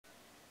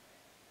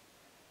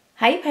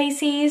Hi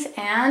Pisces,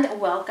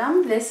 and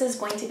welcome. This is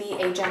going to be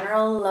a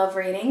general love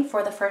reading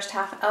for the first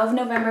half of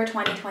November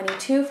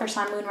 2022 for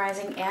Sun, Moon,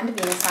 Rising, and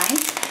Venus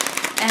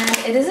signs. And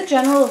it is a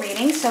general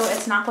reading, so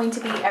it's not going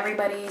to be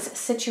everybody's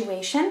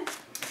situation.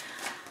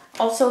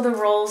 Also, the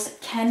roles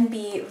can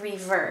be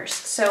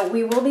reversed. So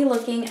we will be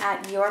looking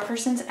at your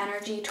person's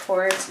energy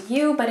towards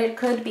you, but it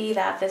could be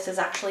that this is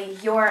actually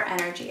your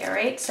energy, all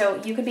right?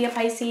 So you could be a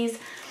Pisces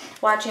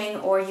watching,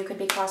 or you could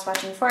be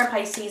cross-watching for a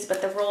Pisces,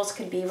 but the roles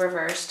could be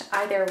reversed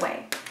either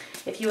way.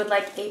 If you would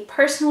like a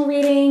personal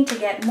reading to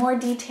get more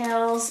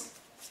details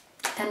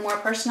and more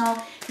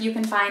personal, you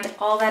can find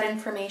all that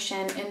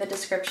information in the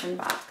description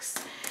box.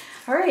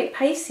 All right,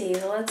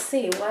 Pisces, let's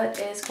see what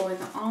is going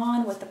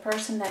on with the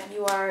person that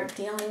you are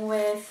dealing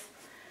with.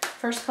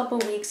 First couple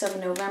weeks of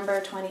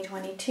November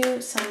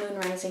 2022, Sun, Moon,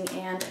 Rising,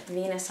 and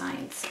Venus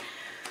signs.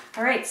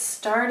 All right,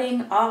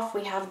 starting off,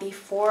 we have the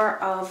Four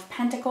of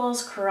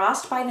Pentacles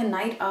crossed by the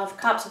Knight of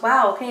Cups.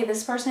 Wow, okay,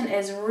 this person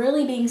is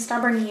really being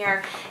stubborn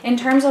here in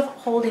terms of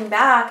holding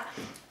back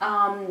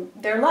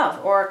their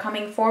love or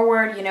coming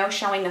forward, you know,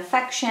 showing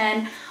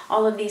affection,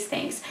 all of these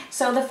things.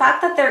 So the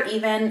fact that they're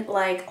even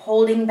like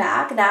holding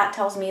back, that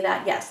tells me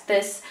that yes,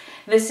 this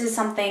is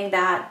something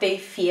that they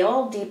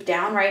feel deep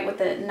down, right? With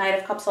the Knight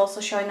of Cups also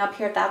showing up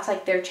here, that's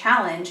like their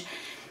challenge.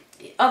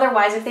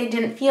 Otherwise, if they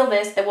didn't feel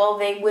this, well,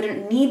 they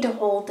wouldn't need to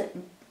hold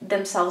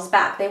themselves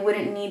back. They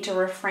wouldn't need to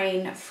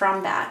refrain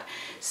from that.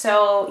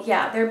 So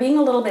yeah, they're being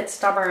a little bit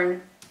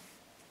stubborn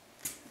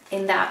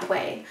in that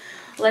way.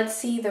 Let's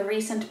see the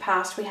recent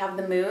past. We have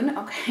the moon.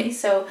 Okay,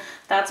 so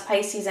that's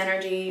Pisces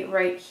energy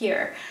right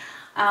here.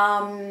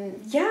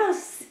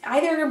 Yes,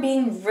 either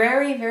being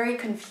very, very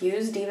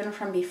confused even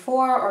from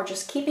before, or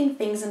just keeping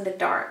things in the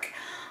dark,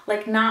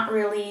 like not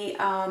really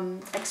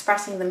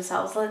expressing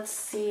themselves. Let's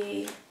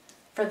see.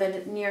 For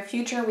the near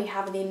future, we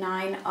have the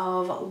Nine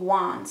of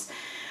Wands.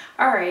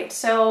 All right,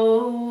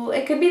 so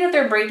it could be that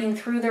they're breaking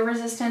through the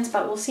resistance,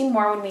 but we'll see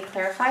more when we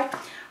clarify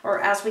or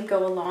as we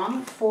go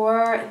along.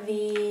 For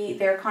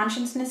their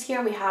consciousness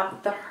here, we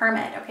have the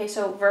Hermit. Okay,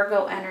 so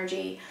Virgo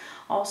energy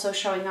also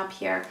showing up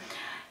here.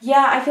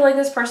 Yeah, I feel like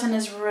this person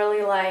is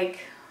really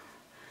like,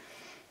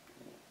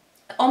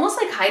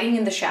 almost like hiding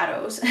in the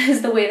shadows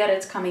is the way that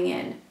it's coming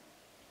in.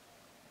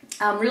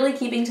 Really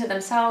keeping to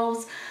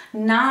themselves,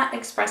 not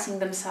expressing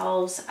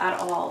themselves at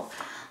all.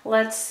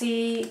 Let's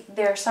see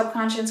their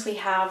subconscious. We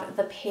have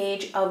the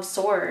Page of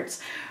Swords.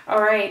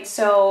 All right,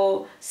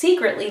 so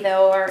secretly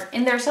though, or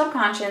in their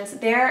subconscious,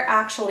 they're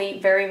actually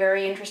very,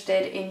 very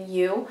interested in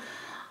you,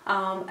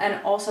 and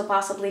also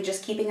possibly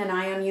just keeping an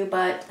eye on you,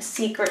 but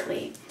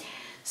secretly.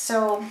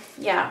 So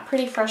yeah,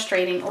 pretty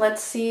frustrating.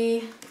 Let's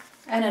see,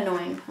 and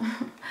annoying.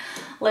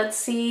 Let's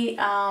see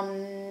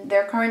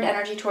their current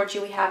energy towards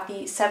you. We have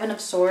the Seven of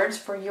Swords.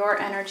 For your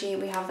energy,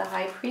 we have the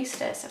High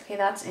Priestess. Okay,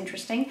 that's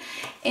interesting.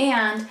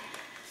 And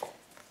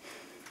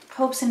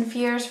hopes and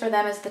fears for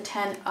them is the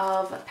Ten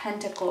of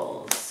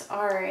Pentacles.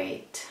 All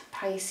right,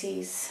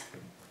 Pisces.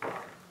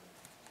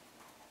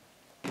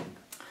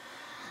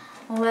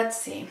 Let's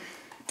see.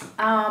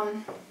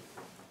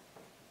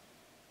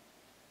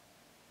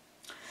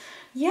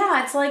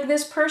 Yeah, it's like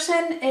this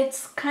person,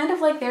 it's kind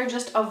of like they're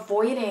just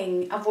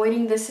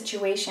avoiding this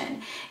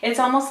situation. It's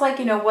almost like,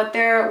 you know, what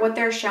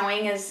they're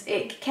showing is,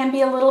 it can be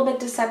a little bit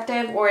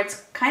deceptive, or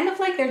it's kind of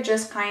like they're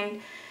just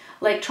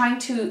like trying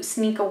to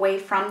sneak away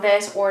from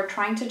this, or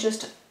trying to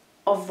just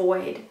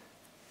avoid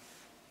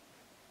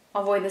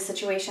the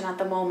situation at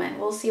the moment.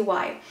 We'll see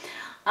why.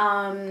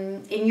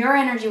 In your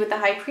energy with the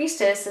High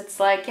Priestess, it's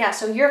like, yeah,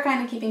 so you're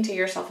kind of keeping to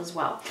yourself as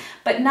well.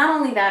 But not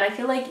only that, I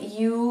feel like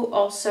you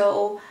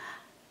also,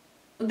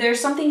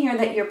 there's something here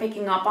that you're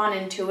picking up on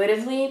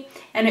intuitively,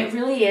 and it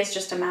really is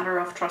just a matter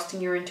of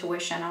trusting your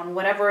intuition on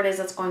whatever it is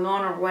that's going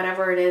on, or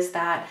whatever it is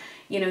that,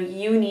 you know,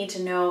 you need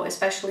to know,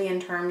 especially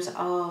in terms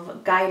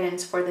of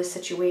guidance for this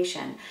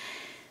situation.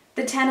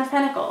 The Ten of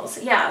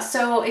Pentacles. Yeah,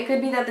 so it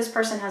could be that this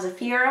person has a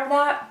fear of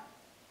that,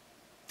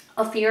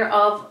 a fear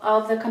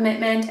of the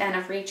commitment and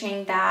of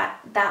reaching that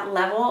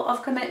level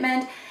of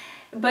commitment,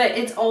 but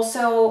it's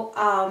also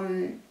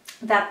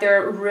that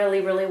they're really,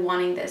 really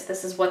wanting this.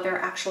 This is what they're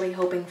actually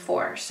hoping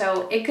for.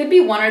 So it could be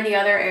one or the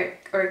other,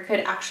 or it could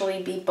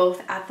actually be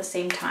both at the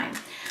same time.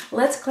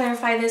 Let's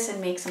clarify this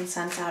and make some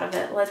sense out of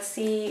it. Let's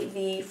see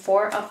the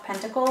Four of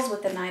Pentacles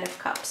with the Knight of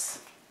Cups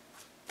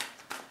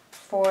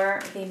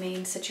for the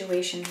main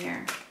situation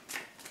here.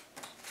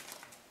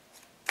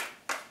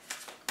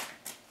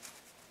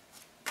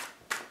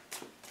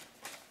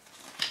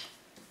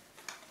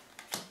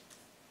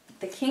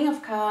 The King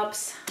of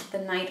Cups, the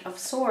Knight of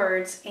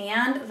Swords,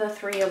 and the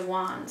Three of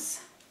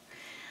Wands.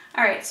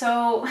 All right,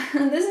 so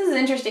this is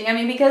interesting. I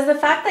mean, because the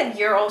fact that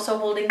you're also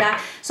holding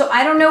back, so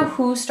I don't know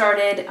who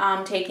started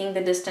taking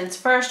the distance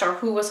first, or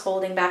who was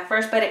holding back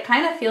first, but it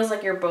kind of feels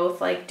like you're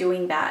both like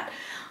doing that.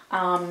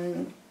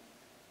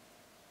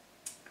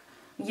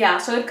 Yeah,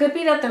 so it could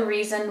be that the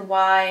reason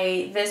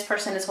why this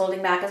person is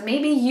holding back is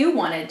maybe you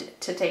wanted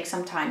to take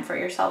some time for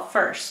yourself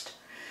first.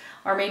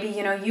 Or maybe,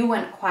 you know, you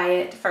went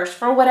quiet first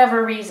for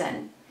whatever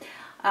reason.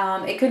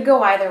 It could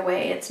go either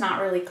way. It's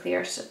not really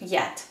clear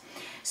yet.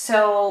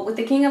 So with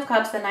the King of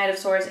Cups, the Knight of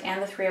Swords,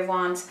 and the Three of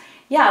Wands,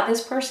 yeah,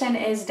 this person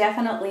is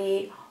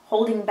definitely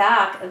holding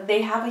back.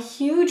 They have a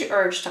huge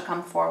urge to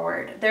come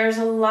forward. There's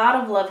a lot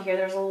of love here.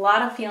 There's a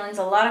lot of feelings,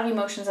 a lot of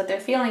emotions that they're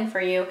feeling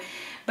for you.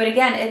 But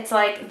again, it's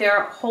like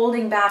they're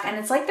holding back, and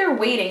it's like they're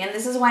waiting. And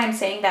this is why I'm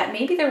saying that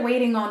maybe they're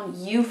waiting on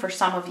you for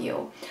some of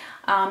you.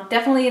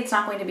 Definitely it's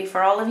not going to be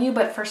for all of you,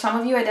 but for some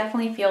of you, I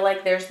definitely feel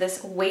like there's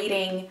this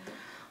waiting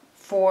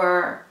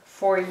for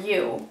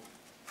you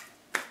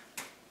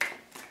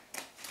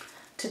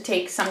to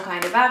take some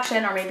kind of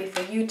action, or maybe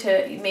for you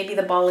to, maybe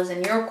the ball is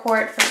in your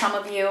court for some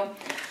of you.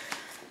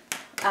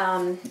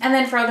 And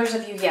then for others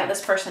of you, yeah,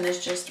 this person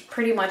is just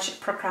pretty much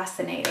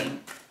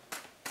procrastinating.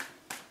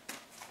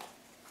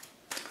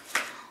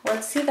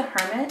 Let's see the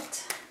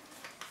Hermit.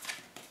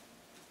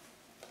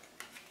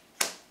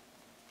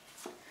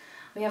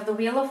 We have the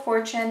Wheel of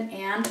Fortune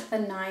and the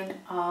Nine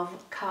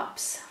of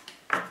Cups.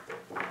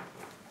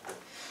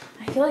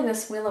 I feel like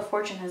this Wheel of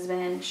Fortune has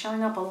been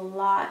showing up a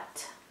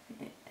lot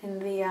in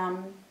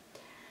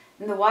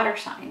the water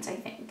signs, I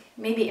think.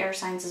 Maybe air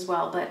signs as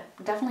well, but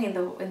definitely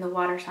in the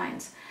water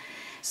signs.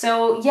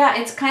 So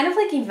yeah, it's kind of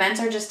like events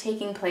are just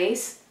taking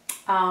place,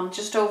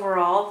 just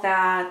overall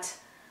that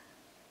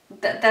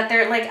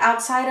they're like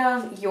outside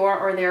of your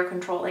or their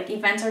control. Like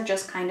events are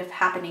just kind of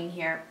happening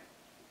here,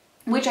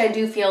 which I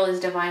do feel is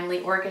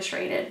divinely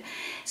orchestrated.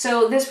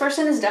 So this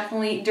person is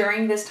definitely,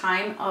 during this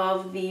time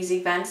of these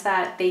events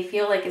that they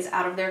feel like is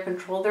out of their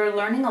control, they're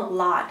learning a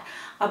lot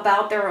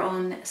about their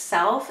own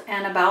self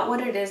and about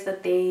what it is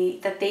that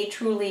they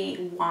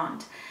truly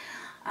want.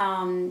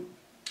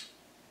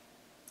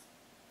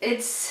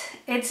 It's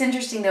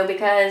interesting though,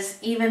 because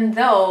even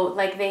though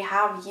like they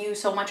have you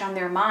so much on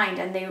their mind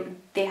and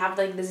they have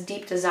like this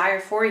deep desire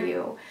for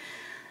you,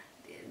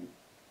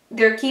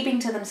 they're keeping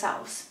to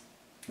themselves.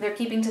 They're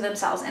keeping to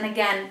themselves. And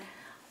again,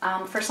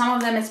 for some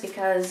of them, it's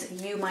because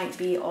you might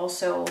be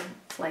also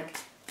like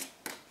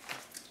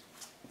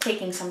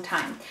taking some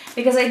time,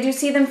 because I do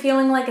see them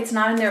feeling like it's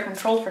not in their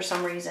control for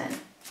some reason.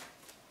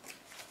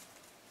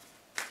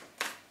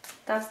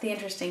 That's the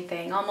interesting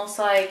thing. Almost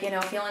like, you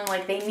know, feeling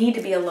like they need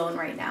to be alone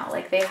right now.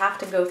 Like they have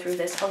to go through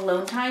this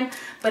alone time.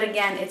 But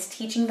again, it's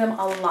teaching them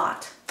a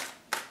lot.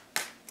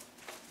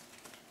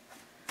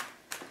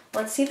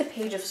 Let's see the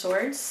Page of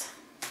Swords.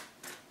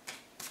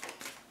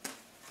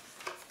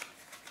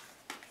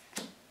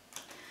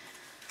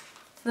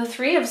 The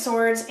Three of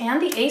Swords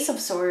and the Ace of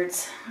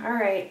Swords. All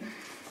right.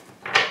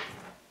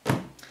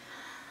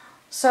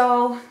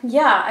 So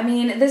yeah, I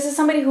mean, this is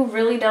somebody who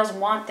really does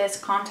want this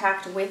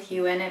contact with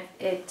you, and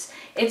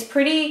it's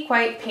pretty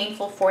quite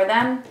painful for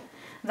them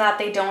that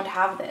they don't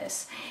have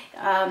this,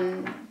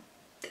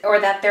 or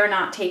that they're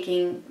not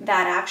taking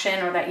that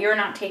action, or that you're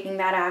not taking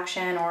that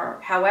action, or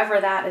however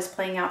that is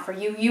playing out for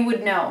you. You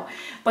would know,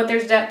 but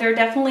they're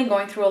definitely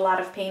going through a lot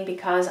of pain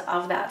because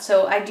of that.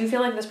 So I do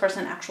feel like this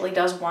person actually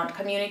does want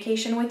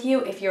communication with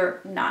you if you're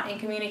not in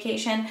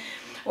communication,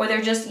 or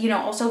they're just, you know,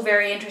 also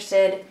very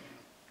interested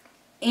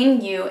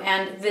in you,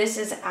 and this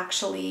is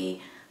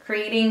actually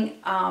creating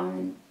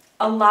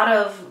a lot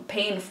of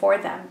pain for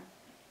them.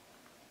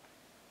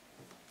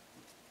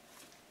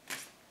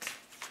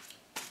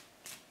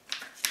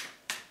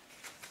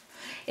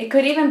 It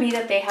could even be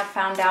that they have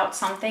found out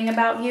something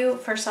about you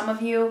for some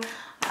of you,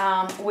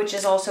 which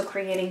is also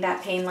creating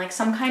that pain, like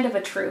some kind of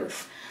a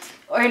truth.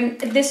 Or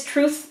this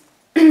truth,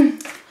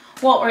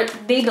 well, or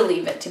they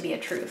believe it to be a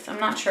truth. I'm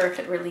not sure if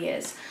it really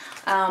is.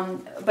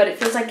 But it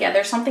feels like, yeah,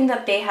 there's something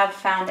that they have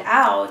found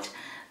out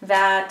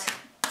that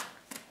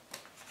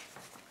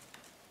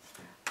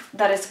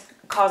is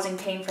causing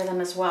pain for them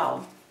as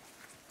well.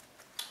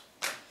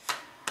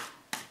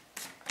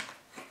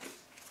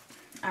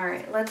 All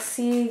right, let's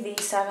see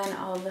the Seven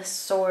of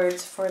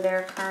Swords for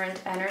their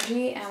current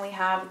energy. And we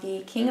have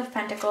the King of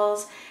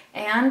Pentacles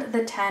and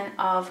the Ten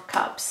of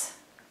Cups.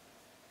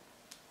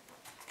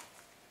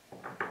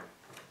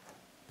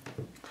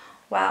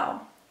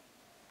 Wow.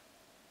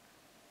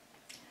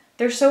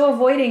 They're so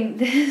avoiding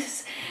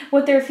this,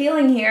 what they're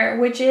feeling here,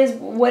 which is,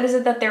 what is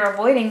it that they're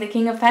avoiding? The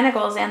King of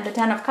Pentacles and the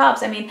Ten of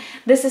Cups. I mean,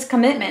 this is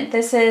commitment.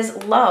 This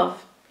is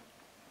love.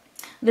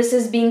 This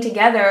is being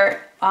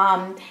together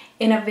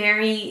in a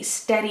very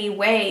steady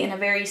way, in a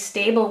very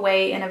stable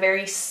way, in a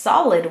very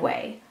solid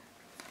way.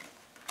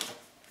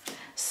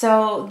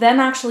 So them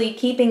actually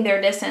keeping their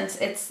distance,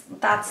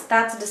 that's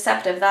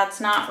deceptive.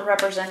 That's not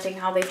representing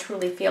how they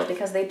truly feel,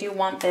 because they do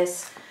want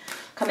this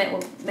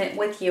commitment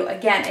with you.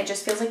 Again, it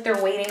just feels like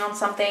they're waiting on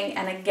something.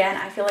 And again,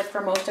 I feel like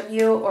for most of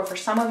you, or for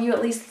some of you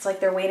at least, it's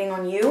like they're waiting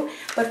on you.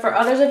 But for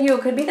others of you,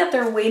 it could be that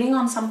they're waiting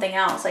on something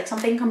else, like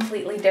something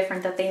completely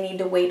different that they need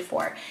to wait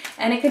for.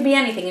 And it could be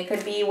anything. It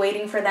could be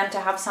waiting for them to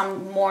have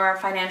some more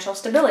financial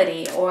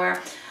stability, or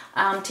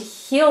to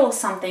heal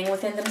something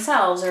within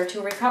themselves, or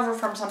to recover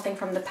from something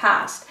from the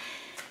past.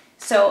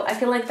 So I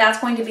feel like that's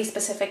going to be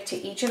specific to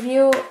each of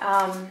you.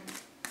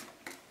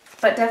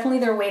 But definitely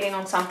they're waiting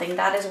on something.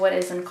 That is what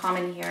is in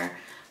common here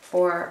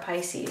for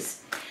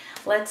Pisces.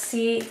 Let's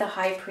see the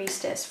High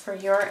Priestess for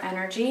your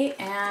energy.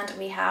 And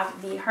we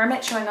have the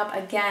Hermit showing up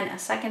again a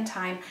second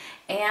time,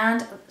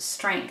 and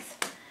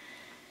Strength.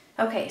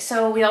 Okay,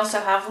 so we also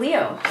have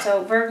Leo.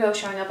 So Virgo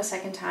showing up a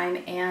second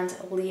time, and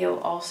Leo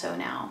also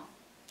now.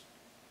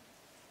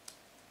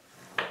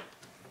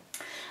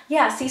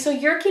 Yeah, see, so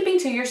you're keeping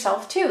to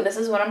yourself too. This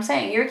is what I'm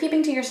saying. You're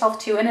keeping to yourself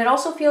too. And it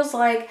also feels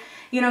like,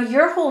 you know,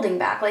 you're holding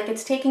back. Like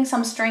it's taking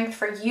some strength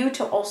for you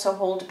to also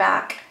hold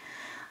back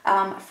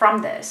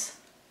from this.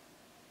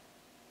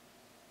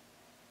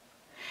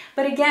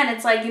 But again,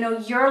 it's like, you know,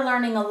 you're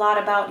learning a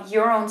lot about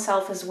your own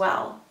self as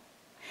well.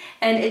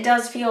 And it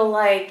does feel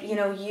like, you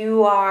know,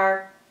 you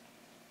are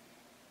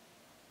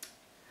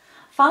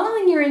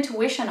following your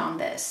intuition on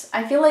this.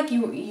 I feel like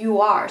you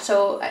are.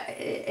 So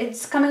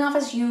it's coming off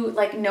as you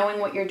like knowing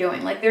what you're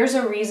doing. Like there's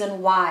a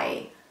reason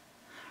why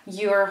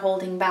you're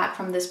holding back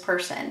from this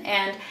person.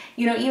 And,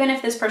 you know, even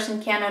if this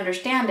person can't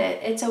understand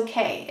it, it's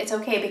okay. It's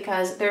okay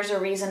because there's a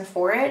reason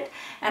for it.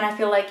 And I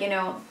feel like, you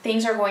know,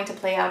 things are going to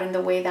play out in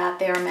the way that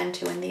they are meant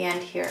to in the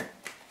end here.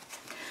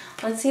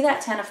 Let's see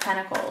that 10 of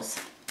Pentacles.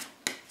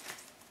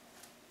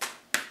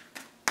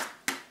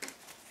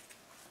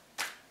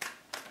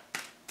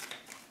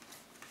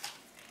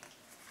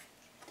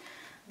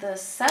 The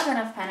 7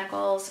 of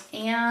Pentacles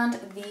and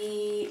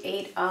the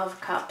 8 of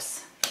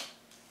Cups.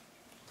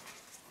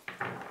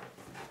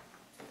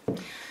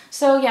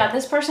 So yeah,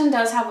 this person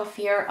does have a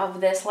fear of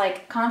this,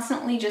 like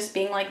constantly just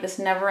being like this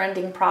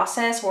never-ending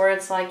process where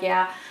it's like,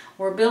 yeah,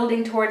 we're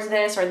building towards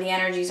this, or the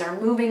energies are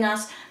moving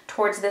us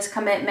towards this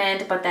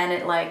commitment, but then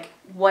it like,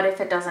 what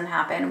if it doesn't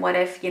happen? What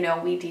if, you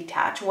know, we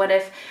detach? What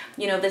if,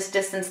 you know, this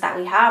distance that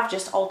we have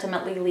just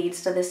ultimately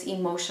leads to this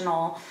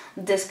emotional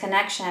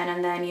disconnection,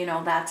 and then, you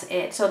know, that's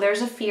it. So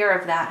there's a fear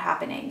of that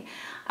happening.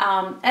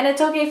 And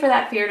it's okay for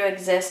that fear to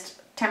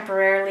exist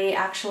temporarily,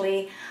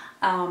 actually,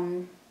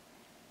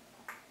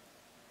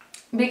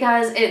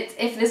 because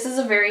if this is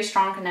a very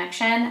strong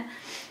connection,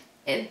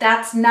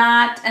 that's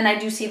not, and I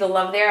do see the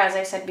love there, as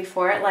I said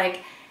before,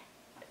 like,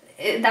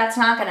 that's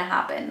not going to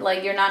happen.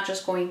 Like, you're not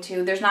just going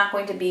to, there's not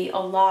going to be a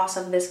loss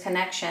of this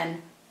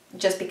connection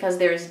just because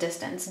there is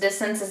distance.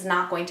 Distance is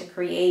not going to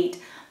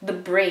create the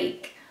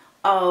break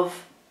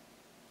of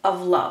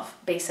love,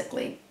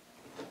 basically.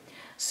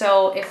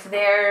 So if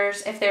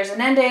there's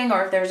an ending,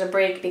 or if there's a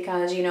break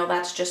because, you know,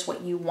 that's just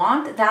what you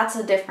want, that's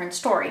a different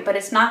story. But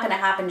it's not going to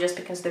happen just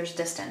because there's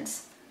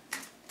distance.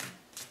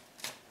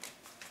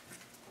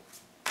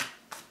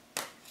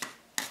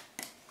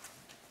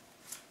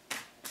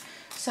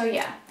 So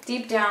yeah,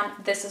 deep down,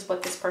 this is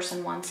what this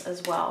person wants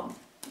as well.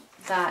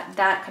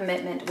 That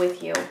commitment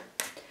with you.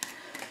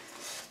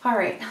 All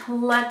right,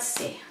 let's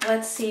see.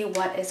 Let's see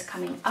what is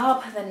coming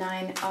up. The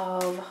 9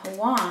 of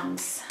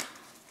Wands.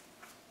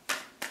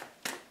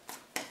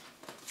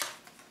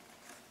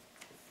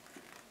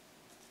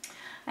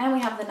 And we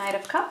have the Knight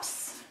of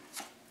Cups.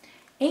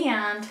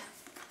 And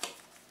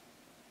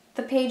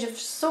the Page of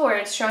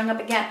Swords showing up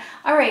again.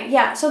 All right,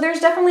 yeah, so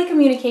there's definitely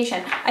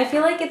communication. I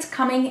feel like it's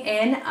coming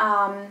in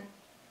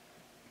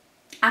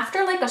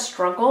after like a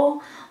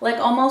struggle, like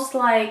almost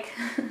like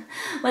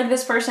like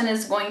this person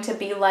is going to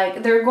be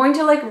like, they're going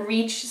to like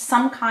reach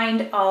some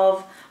kind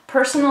of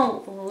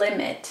personal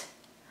limit,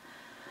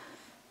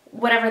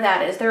 whatever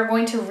that is. They're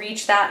going to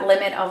reach that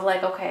limit of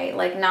like, okay,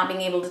 like not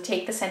being able to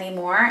take this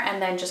anymore,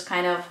 and then just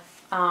kind of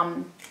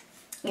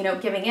you know,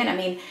 giving in. I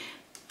mean,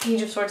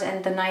 Page of Swords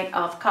and the Knight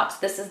of Cups,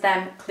 this is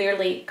them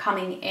clearly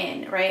coming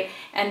in, right?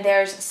 And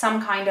there's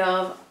some kind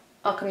of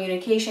a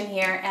communication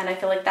here, and I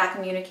feel like that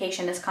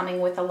communication is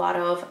coming with a lot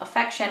of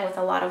affection, with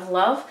a lot of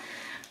love,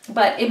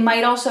 but it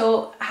might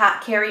also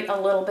carry a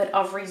little bit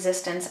of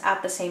resistance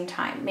at the same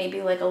time,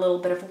 maybe like a little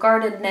bit of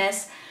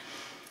guardedness.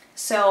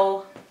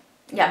 So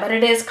yeah, but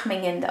it is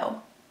coming in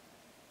though.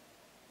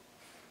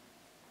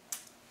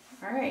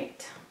 All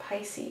right,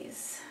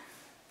 Pisces.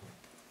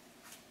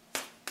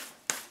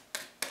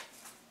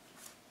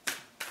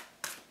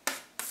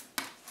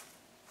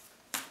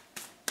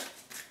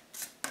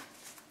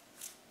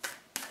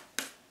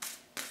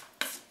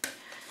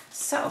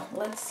 So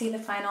let's see the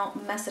final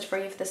message for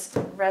you if this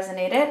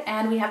resonated.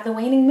 And we have the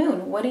waning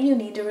moon. What do you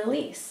need to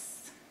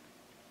release?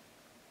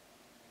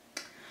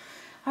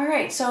 All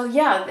right, so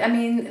yeah, I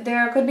mean,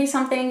 there could be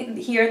something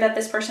here that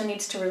this person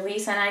needs to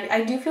release. And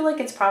I do feel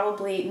like it's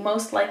probably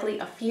most likely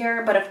a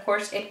fear, but of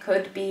course it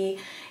could be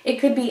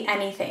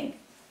anything.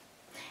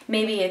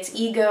 Maybe it's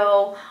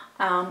ego,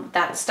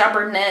 that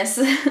stubbornness,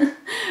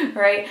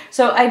 right?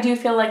 So I do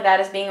feel like that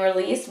is being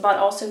released, but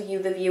also you,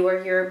 the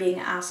viewer, you're being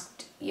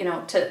asked, you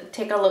know, to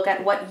take a look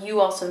at what you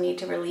also need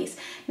to release.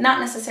 Not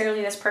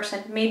necessarily this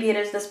person, maybe it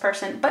is this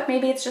person, but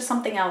maybe it's just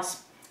something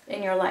else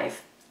in your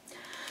life.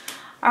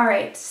 All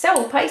right,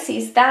 so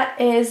Pisces,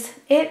 that is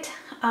it.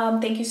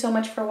 Thank you so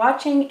much for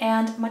watching,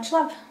 and much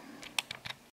love.